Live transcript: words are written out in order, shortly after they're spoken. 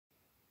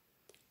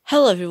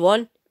Hello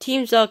everyone,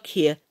 Team Zog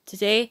here.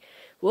 Today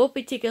we'll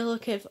be taking a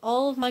look at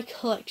all of my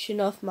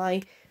collection of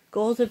my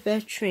Golden Bear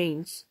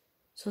trains.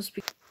 So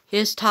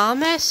here's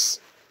Thomas,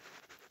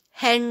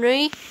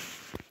 Henry,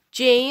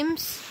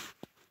 James,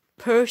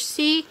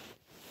 Percy,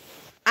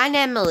 and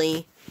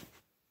Emily.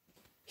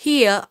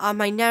 Here are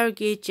my narrow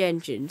gauge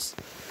engines,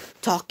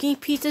 Talking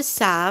Peter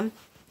Sam,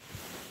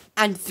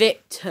 and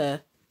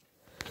Victor.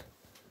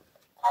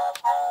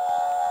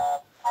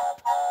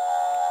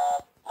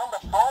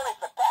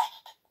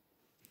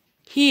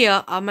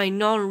 Here are my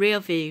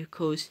non-rail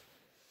vehicles,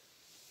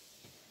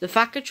 the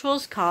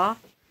Vacatros car,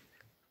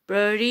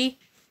 Birdie,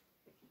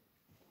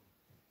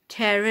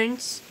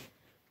 Terence,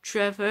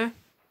 Trevor,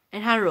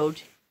 and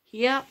Harold.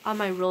 Here are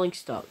my rolling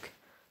stock,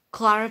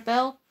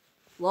 Clarabelle,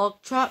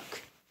 Log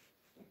Truck,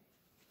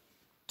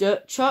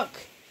 Dirt Truck,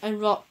 and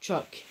Rock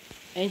Truck.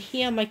 And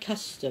here are my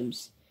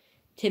customs,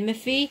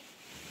 Timothy,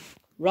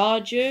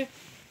 Roger,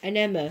 and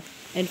Emma.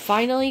 And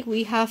finally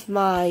we have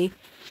my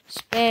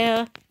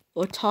spare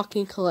or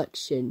talking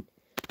collection.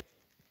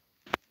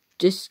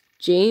 Just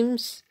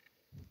James,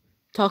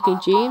 Talking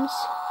James.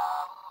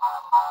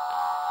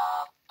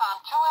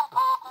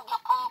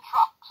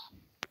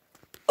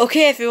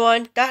 Okay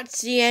everyone,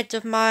 that's the end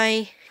of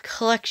my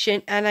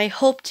collection, and I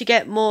hope to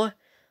get more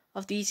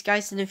of these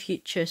guys in the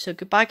future. So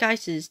goodbye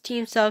guys, this is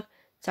Team Zog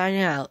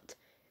signing out.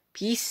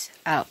 Peace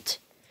out.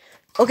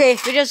 Okay,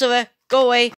 video's over. Go away.